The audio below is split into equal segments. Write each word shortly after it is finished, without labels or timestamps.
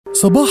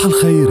صباح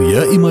الخير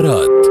يا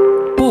إمارات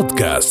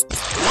بودكاست.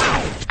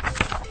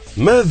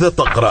 ماذا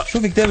تقرأ؟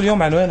 شوف كتاب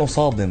اليوم عنوانه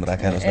صادم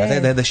راكان،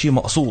 بعتقد هذا شيء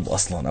مقصود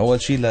اصلا.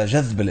 اول شيء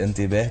لجذب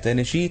الانتباه،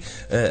 ثاني شيء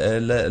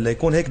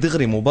ليكون هيك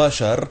دغري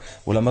مباشر.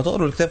 ولما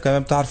تقروا الكتاب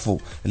كمان بتعرفوا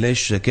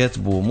ليش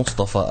كاتبه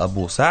مصطفى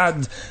ابو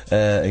سعد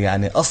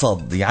يعني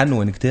قصد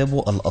يعنون كتابه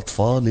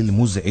الأطفال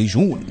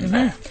المزعجون.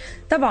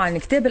 طبعا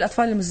كتاب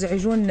الأطفال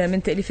المزعجون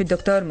من تأليف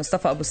الدكتور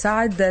مصطفى أبو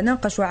سعد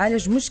ناقش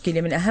وعالج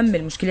مشكلة من أهم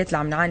المشكلات اللي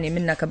عم نعاني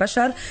منها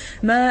كبشر.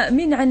 ما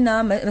مين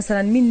عنا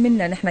مثلا، مين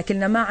منا نحن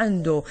كلنا ما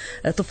عنده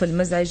طفل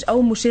مزعج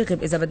أو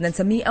مشاغب إذا بدنا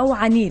نسميه، أو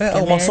عنيد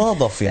أو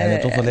مصادف يعني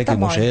طفل هيك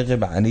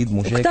مشاغب عنيد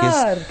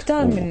مشاكس.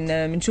 كتار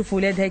منشوف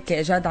أولاد هيك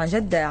جاد عن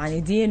جد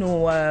عنيدين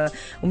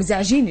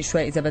ومزعجين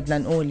شوي إذا بدنا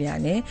نقول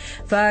يعني.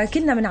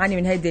 فكلنا بنعاني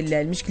من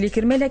هيدي المشكلة.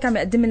 كرمال هيك عم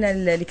يقدم لنا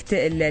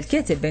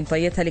الكاتب بين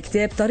طياتها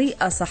الكتاب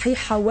طريقة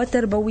صحيحة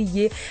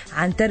تربوية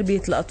عن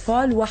تربية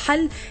الأطفال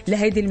وحل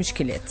لهيدي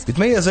المشكلات.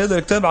 بيتميز هذا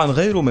الكتاب عن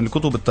غيره من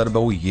الكتب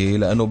التربوية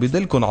لأنه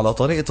بيدلكن على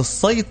طريقة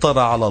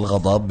السيطرة على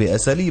الغضب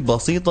بأساليب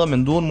بسيطة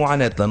من دون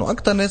معاناة، لأنه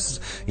أكتر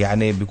ناس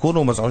يعني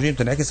بيكونوا مزعوجين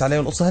بتنعكس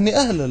عليهم القصة هني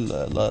أهل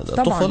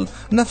الطفل طبعاً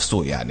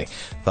نفسه يعني.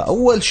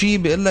 فأول شيء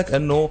بيقول لك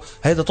أنه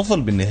هذا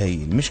طفل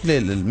بالنهاية.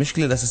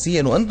 المشكلة الأساسية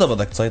أنه أنت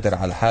بدك تسيطر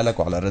على حالك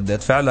وعلى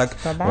ردات فعلك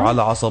طبعاً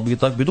وعلى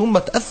عصبيتك بدون ما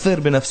تأثر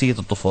بنفسية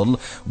الطفل.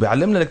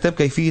 وبيعلمنا الكتاب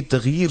كيفية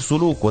تغيير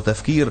سلوك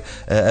وتفكير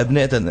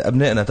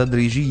أبنائنا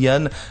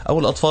تدريجيا أو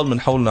الأطفال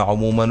من حولنا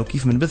عموما،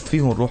 وكيف منبث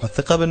فيهم روح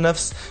الثقة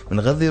بالنفس،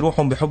 منغذي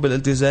روحهم بحب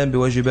الالتزام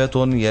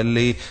بواجباتهم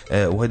يلي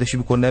وهذا الشيء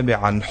بيكون نابع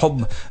عن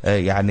حب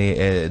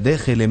يعني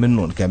داخلي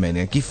منهم كمان.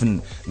 يعني كيف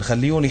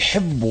نخليهم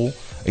يحبوا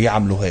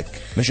يعملوا هيك،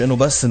 مش انه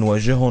بس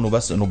نوجههم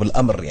وبس انه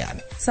بالامر يعني.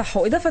 صح.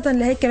 واضافه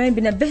لهيك كمان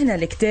بنبهنا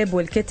الكتاب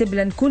والكاتب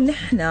لنكون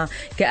نحن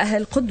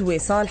كاهل قدوه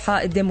صالحه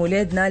قدام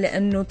اولادنا،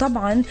 لانه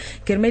طبعا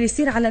كرمال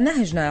يصير على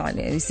نهجنا،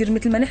 يعني يصير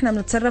مثل ما نحن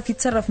بنتصرف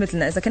يتصرف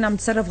مثلنا. اذا كنا عم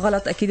نتصرف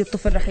غلط اكيد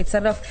الطفل رح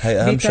يتصرف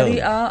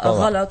بطريقه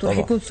غلط ورح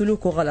يكون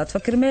سلوكه غلط.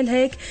 فكرمال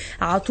هيك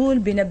على طول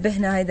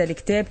بنبهنا هذا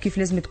الكتاب كيف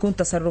لازم تكون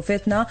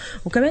تصرفاتنا،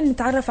 وكمان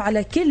نتعرف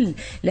على كل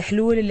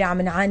الحلول اللي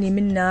عم نعاني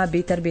منها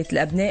بتربيه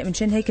الابناء.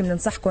 منشان هيك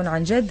بننصحكم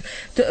عن جد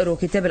تقروا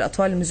كتاب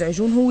الأطفال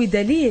المزعجون. هو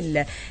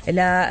دليل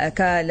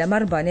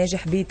لمربى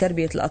ناجح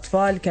بتربية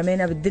الأطفال.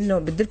 كمان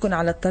بدلكم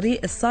على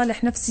الطريق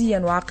الصالح نفسيا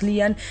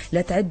وعقليا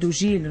لتعدوا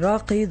جيل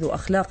راقي ذو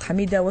أخلاق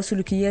حميدة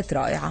وسلوكيات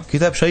رائعة.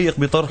 كتاب شيق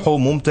بطرحه،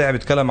 ممتع،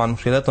 بيتكلم عن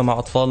مشكلاتنا مع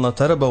أطفالنا،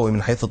 تربوي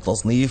من حيث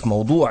التصنيف،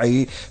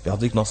 موضوعي،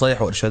 بيعطيك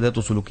نصايح وإرشادات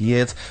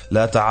وسلوكيات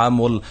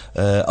لتعامل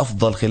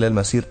أفضل خلال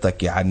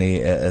مسيرتك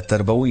يعني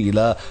تربوي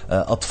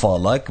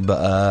لأطفالك.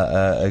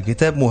 بقى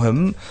كتاب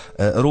مهم،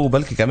 قروه.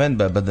 بلكي كمان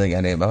بدأ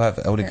يعني ما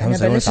أولك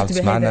همسة لونس عم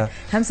تسمعنا،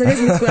 همسة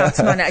لازم تكون عم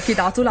تسمعنا أكيد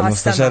على طول على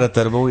السمع. المستشارة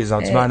التربوية إذا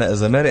عم تسمعنا،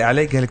 إذا مارق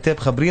عليك هالكتاب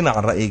خبرينا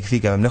عن رأيك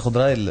فيه، كمان بناخد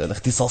رأي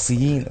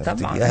الاختصاصيين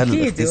طبعا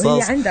أكيد.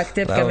 وهي عندها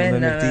كتاب كمان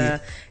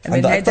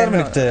من أكثر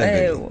من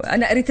كتاب.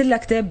 أنا قريت لها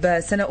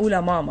كتاب سنة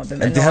أولى ماما،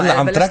 بما أنت هلا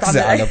عم تركزي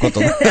على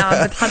كتب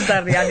عم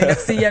بتحضر يعني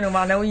نفسيا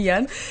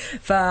ومعنويا،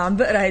 فعم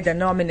بقرأ هيدا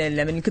النوع من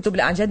الكتب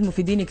اللي عن جد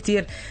مفيدين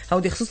كتير.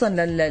 هودي خصوصا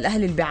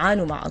للأهل اللي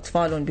بيعانوا مع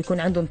أطفالهم، بيكون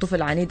عندهم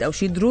طفل عنيد أو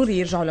شيء، ضروري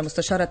يرجعوا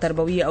لمستشارة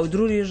تربوية أو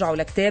ضروري يرجعوا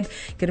لكتاب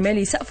كرمال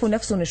يسقفوا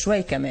نفسهم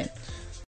شوي كمان.